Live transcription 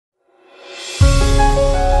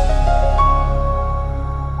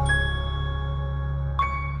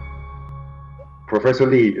Professor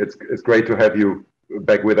Lee, it's great to have you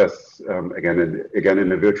back with us again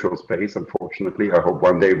in a virtual space. Unfortunately, I hope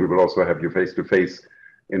one day we will also have you face to face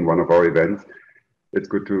in one of our events. It's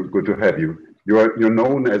good to have you. You're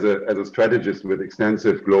known as a strategist with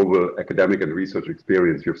extensive global academic and research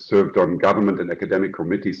experience. You've served on government and academic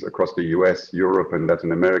committees across the US, Europe, and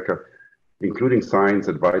Latin America, including science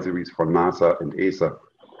advisories for NASA and ESA.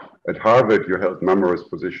 At Harvard, you held numerous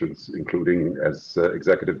positions, including as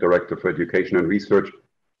Executive Director for Education and Research,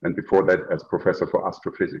 and before that as Professor for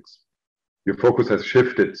Astrophysics. Your focus has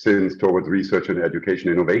shifted since towards research and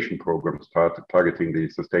education innovation programs targeting the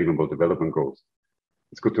Sustainable Development Goals.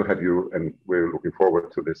 It's good to have you, and we're looking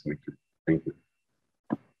forward to listening to you. Thank you.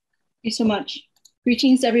 Thank you so much.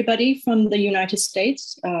 Greetings, everybody from the United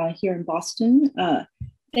States here in Boston.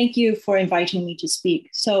 Thank you for inviting me to speak.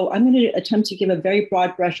 So I'm going to attempt to give a very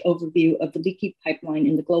broad brush overview of the leaky pipeline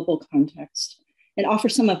in the global context and offer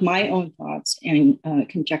some of my own thoughts and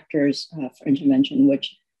conjectures for intervention,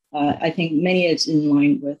 which I think many is in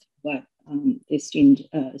line with what the esteemed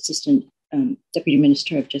Assistant Deputy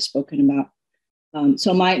Minister have just spoken about.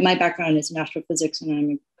 So my background is in astrophysics, and I'm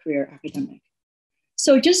a career academic.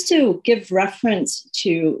 So just to give reference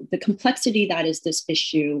to the complexity that is this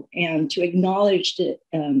issue and to acknowledge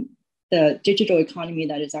the digital economy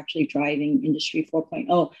that is actually driving Industry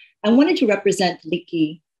 4.0, I wanted to represent the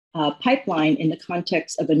leaky pipeline in the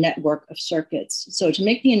context of a network of circuits. So to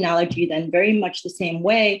make the analogy then very much the same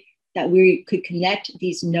way that we could connect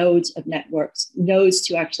these nodes of networks, nodes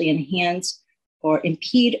to actually enhance or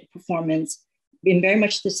impede performance, in very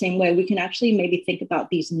much the same way, we can actually maybe think about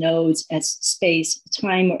these nodes as space,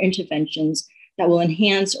 time, or interventions that will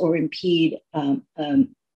enhance or impede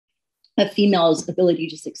a female's ability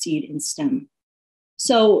to succeed in STEM.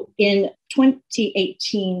 So in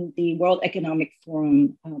 2018, the World Economic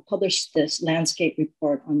Forum published this landscape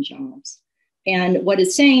report on jobs. And what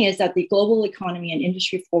it's saying is that the global economy and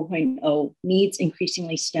Industry 4.0 needs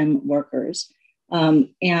increasingly STEM workers.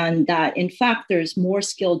 And that in fact, there's more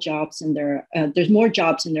skilled jobs and there's more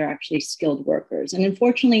jobs than there are actually skilled workers. And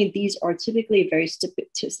unfortunately, these are typically very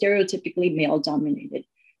stereotypically male-dominated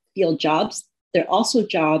field jobs. They're also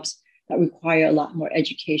jobs that require a lot more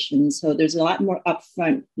education. So there's a lot more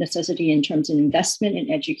upfront necessity in terms of investment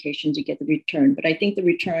in education to get the return. But I think the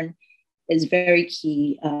return is very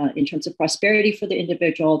key in terms of prosperity for the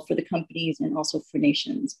individual, for the companies, and also for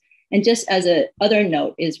nations. And just as a other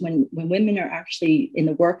note is when women are actually in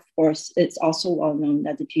the workforce, it's also well known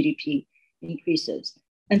that the GDP increases.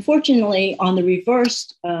 Unfortunately, on the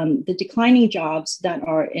reverse, the declining jobs that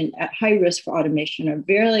are at high risk for automation are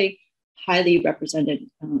very highly represented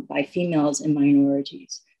by females and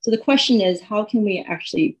minorities. So the question is, how can we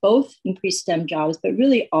actually both increase STEM jobs, but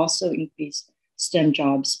really also increase STEM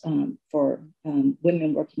jobs for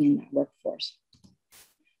women working in that workforce?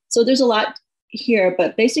 So there's a lot here,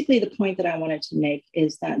 but basically the point that I wanted to make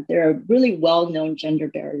is that there are really well-known gender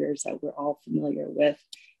barriers that we're all familiar with.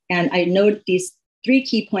 And I note these 3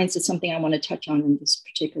 key points is something I want to touch on in this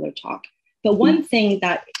particular talk. But one thing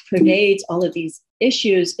that pervades all of these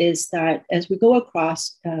issues is that as we go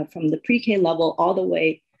across from the pre-K level all the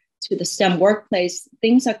way to the STEM workplace,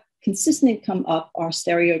 things that consistently come up are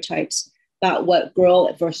stereotypes about what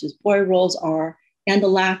girl versus boy roles are and the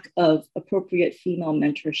lack of appropriate female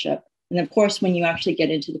mentorship. And of course, when you actually get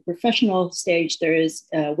into the professional stage, there is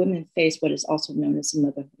women face what is also known as the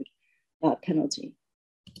motherhood penalty.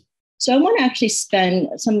 So I want to actually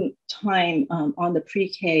spend some time on the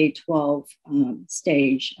pre-K-12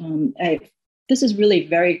 stage. This is really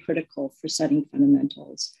very critical for setting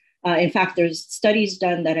fundamentals. In fact, there's studies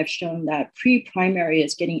done that have shown that pre-primary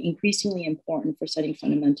is getting increasingly important for setting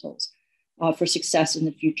fundamentals for success in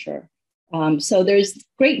the future. So there's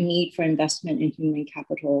great need for investment in human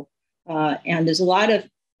capital. And there's a lot of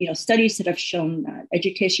studies that have shown that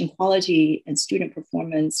education quality and student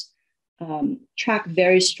performance track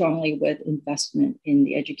very strongly with investment in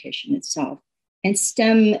the education itself. And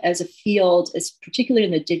STEM as a field, is particularly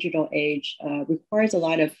in the digital age, requires a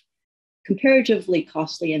lot of comparatively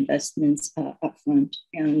costly investments upfront.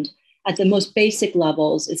 And at the most basic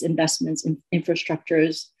levels is investments in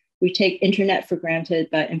infrastructures. We take internet for granted,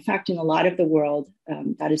 but in fact, in a lot of the world,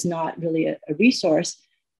 that is not really a resource.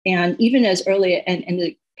 And even as early, and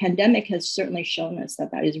the pandemic has certainly shown us that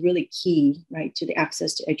that is really key, right, to the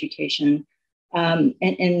access to education.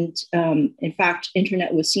 In fact,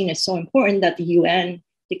 internet was seen as so important that the UN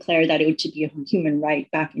declared that it should be a human right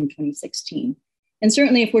back in 2016. And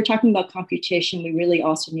certainly if we're talking about computation, we really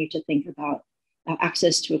also need to think about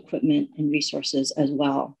access to equipment and resources as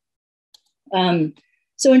well.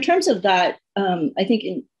 So in terms of that, I think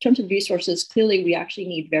in terms of resources, clearly we actually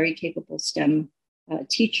need very capable STEM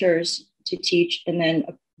teachers to teach, and then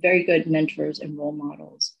very good mentors and role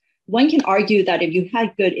models. One can argue that if you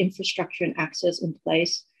had good infrastructure and access in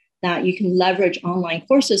place, that you can leverage online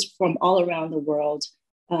courses from all around the world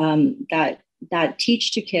that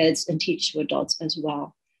teach to kids and teach to adults as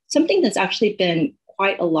well. Something that's actually been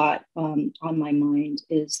quite a lot on my mind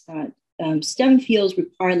is that STEM fields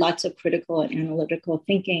require lots of critical and analytical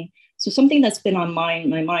thinking. So something that's been on my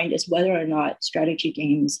mind is whether or not strategy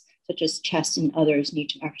games such as chess and others need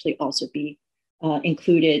to actually also be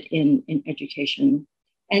included in education.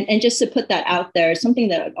 And just to put that out there, something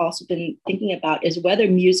that I've also been thinking about is whether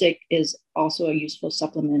music is also a useful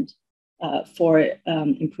supplement for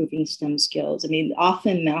improving STEM skills. I mean,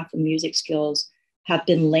 often math and music skills have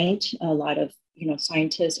been linked. A lot of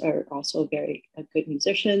scientists are also very good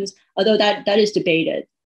musicians, although that is debated.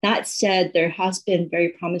 That said, there has been very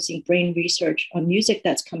promising brain research on music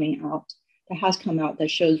that has come out that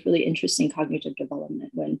shows really interesting cognitive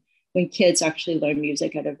development when kids actually learn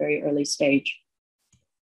music at a very early stage.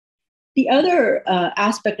 The other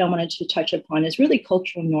aspect I wanted to touch upon is really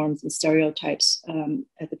cultural norms and stereotypes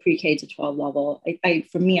at the pre-K to 12 level.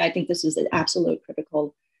 For me, I think this is an absolute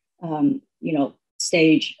critical,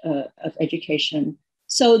 stage of education.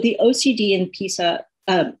 So the OCD and PISA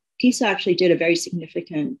actually did a very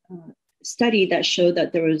significant study that showed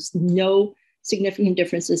that there was no significant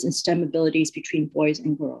differences in STEM abilities between boys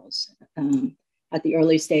and girls at the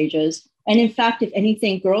early stages. And in fact, if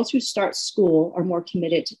anything, girls who start school are more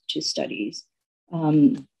committed to studies.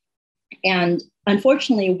 And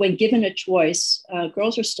unfortunately, when given a choice,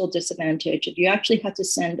 girls are still disadvantaged. If you actually had to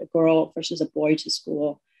send a girl versus a boy to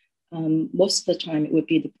school, most of the time it would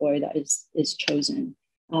be the boy that is chosen.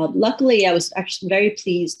 Luckily, I was actually very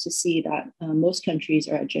pleased to see that most countries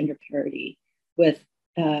are at gender parity with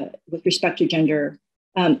respect to gender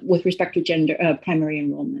primary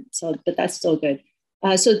enrollment. But that's still good.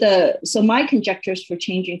 So my conjectures for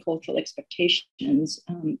changing cultural expectations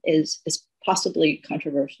is possibly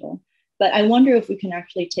controversial, but I wonder if we can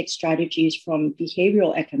actually take strategies from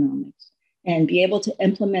behavioral economics and be able to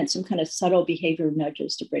implement some kind of subtle behavior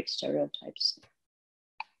nudges to break stereotypes.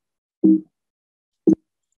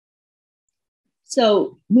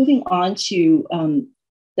 So moving on to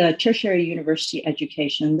the tertiary university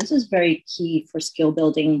education, this is very key for skill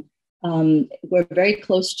building. We're very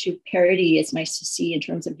close to parity, it's nice to see, in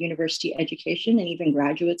terms of university education and even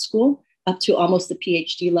graduate school, up to almost the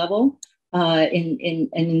PhD level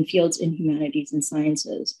in fields in humanities and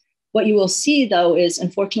sciences. What you will see, though, is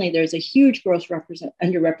unfortunately there's a huge gross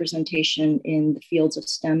underrepresentation in the fields of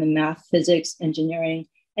STEM and math, physics, engineering.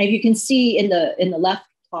 And if you can see in the left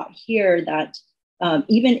plot here that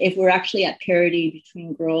even if we're actually at parity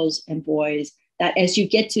between girls and boys, that as you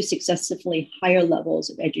get to successively higher levels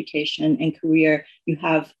of education and career, you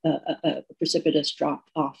have a precipitous drop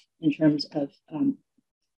off in terms of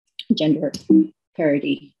gender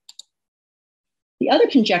parity. The other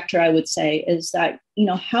conjecture I would say is that,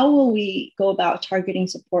 how will we go about targeting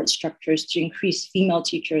support structures to increase female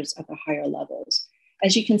teachers at the higher levels?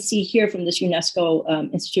 As you can see here from this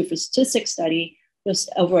UNESCO Institute for Statistics study,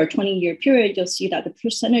 over a 20-year period, you'll see that the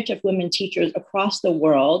percentage of women teachers across the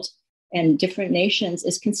world and different nations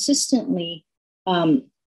is consistently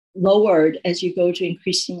lowered as you go to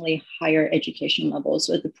increasingly higher education levels.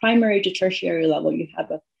 So at the primary to tertiary level, you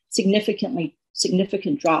have a significant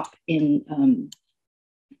drop in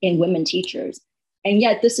women teachers. And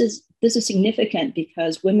yet this is significant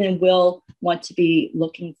because women will want to be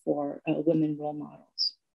looking for women role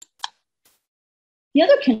models. The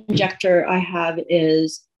other conjecture I have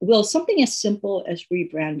is, will something as simple as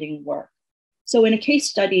rebranding work? So in a case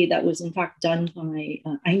study that was in fact done by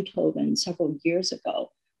Eindhoven several years ago,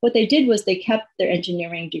 what they did was they kept their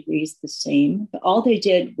engineering degrees the same, but all they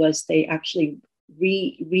did was they actually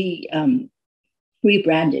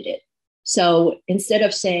rebranded it. So instead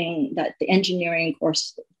of saying that the engineering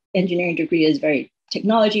degree is very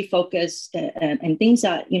technology focused and things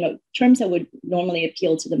that, terms that would normally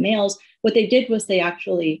appeal to the males, what they did was they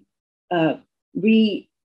actually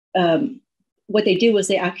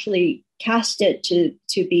cast it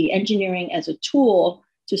to be engineering as a tool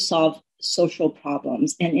to solve social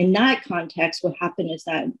problems. And in that context, what happened is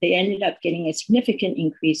that they ended up getting a significant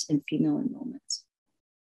increase in female enrollments.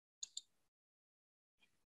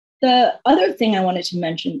 The other thing I wanted to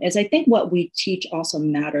mention is I think what we teach also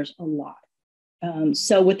matters a lot.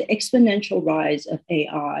 So with the exponential rise of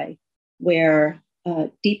AI, where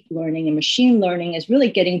deep learning and machine learning is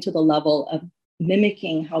really getting to the level of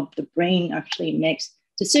mimicking how the brain actually makes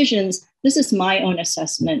decisions, this is my own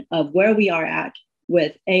assessment of where we are at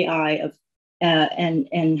with AI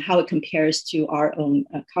and how it compares to our own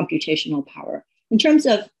computational power. In terms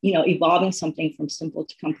of, evolving something from simple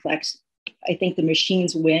to complex, I think the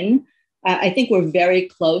machines win. I think we're very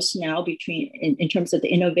close now in terms of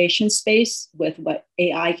the innovation space with what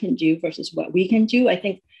AI can do versus what we can do. I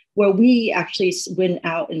think where we actually win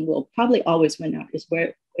out and will probably always win out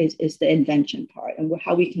is the invention part and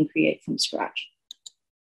how we can create from scratch.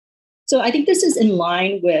 So I think this is in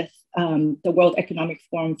line with the World Economic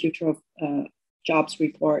Forum Future of Jobs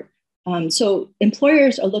report. So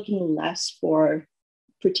employers are looking less for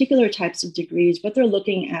particular types of degrees. What they're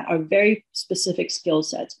looking at are very specific skill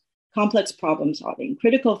sets, complex problem solving,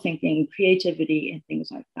 critical thinking, creativity, and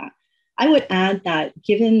things like that. I would add that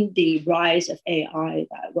given the rise of AI,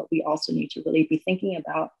 that what we also need to really be thinking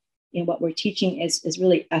about in what we're teaching is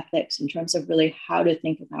really ethics in terms of really how to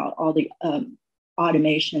think about all the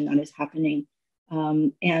automation that is happening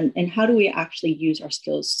and how do we actually use our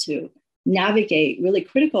skills to navigate really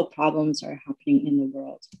critical problems that are happening in the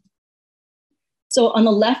world. So on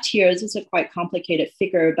the left here, this is a quite complicated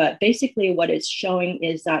figure, but basically what it's showing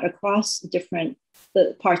is that across different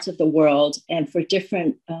parts of the world and for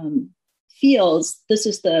different fields, this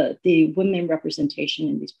is the women representation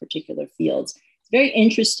in these particular fields. It's very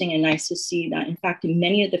interesting and nice to see that, in fact, in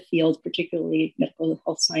many of the fields, particularly medical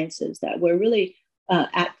health sciences, that we're really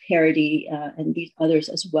at parity and these others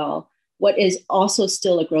as well. What is also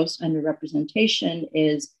still a gross underrepresentation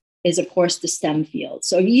is of course the STEM field.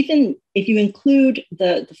 So even if you include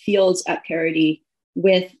the fields at parity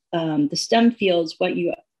with the STEM fields, what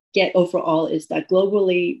you get overall is that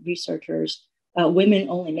globally researchers, women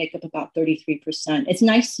only make up about 33%. It's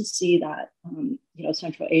nice to see that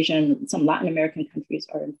Central Asian, some Latin American countries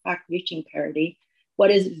are in fact reaching parity.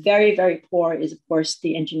 What is very, very poor is of course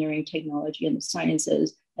the engineering, technology, and the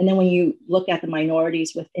sciences. And then when you look at the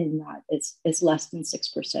minorities within that, it's less than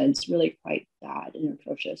 6%. It's really quite bad and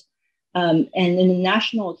atrocious. And in the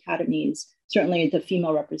national academies, certainly the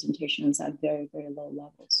female representation is at very, very low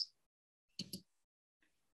levels.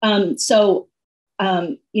 And certainly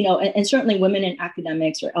women in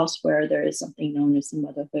academics or elsewhere, there is something known as the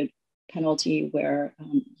motherhood penalty where,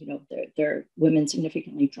 their women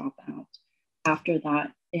significantly drop out after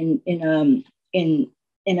that. In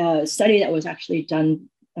a study that was actually done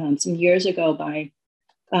some years ago by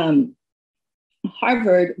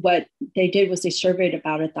Harvard, what they did was they surveyed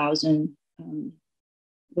about 1,000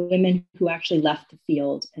 women who actually left the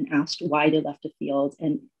field and asked why they left the field.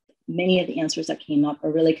 And many of the answers that came up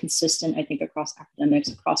are really consistent, I think, across academics,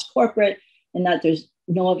 across corporate, and that there's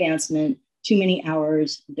no advancement, too many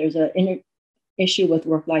hours, there's an issue with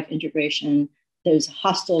work-life integration, there's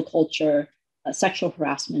hostile culture, sexual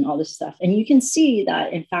harassment, all this stuff. And you can see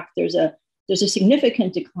that, in fact, there's a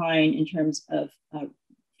significant decline in terms of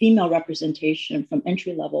female representation from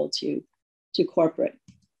entry level to corporate.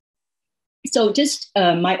 So just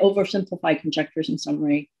my oversimplified conjectures in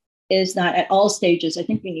summary is that at all stages, I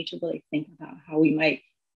think we need to really think about how we might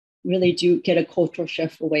really get a cultural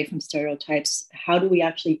shift away from stereotypes. How do we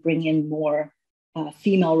actually bring in more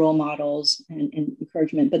female role models and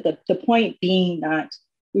encouragement? But the point being that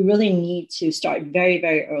we really need to start very,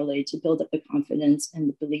 very early to build up the confidence and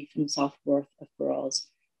the belief in self-worth of girls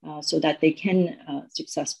so that they can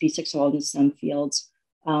be successful in STEM fields.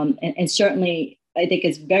 And certainly, I think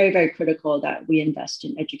it's very, very critical that we invest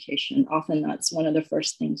in education. Often that's one of the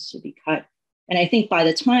first things to be cut. And I think by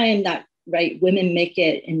the time that women make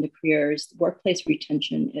it in the careers, workplace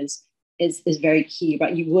retention is very key,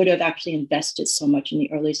 right? You would have actually invested so much in the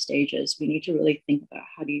early stages. We need to really think about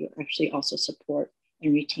how do you actually also support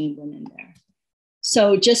and retain women there.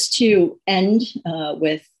 So just to end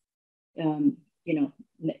with,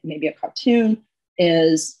 maybe a cartoon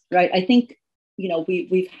is, right, I think,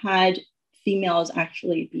 we've had females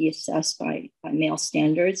actually be assessed by male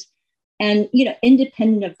standards. And,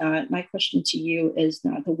 independent of that, my question to you is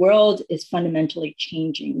that the world is fundamentally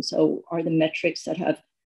changing. So are the metrics that have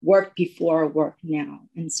worked before work now?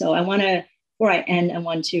 And so before I end, I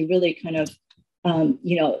want to really kind of,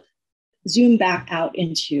 zoom back out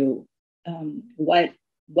into what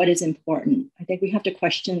is important. I think we have to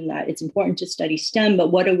question that it's important to study STEM,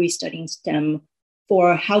 but what are we studying STEM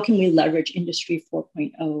for? How can we leverage Industry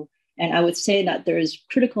 4.0? And I would say that there's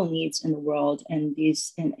critical needs in the world and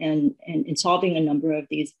these and in solving a number of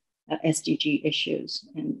these SDG issues.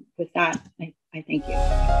 And with that, I thank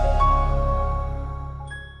you.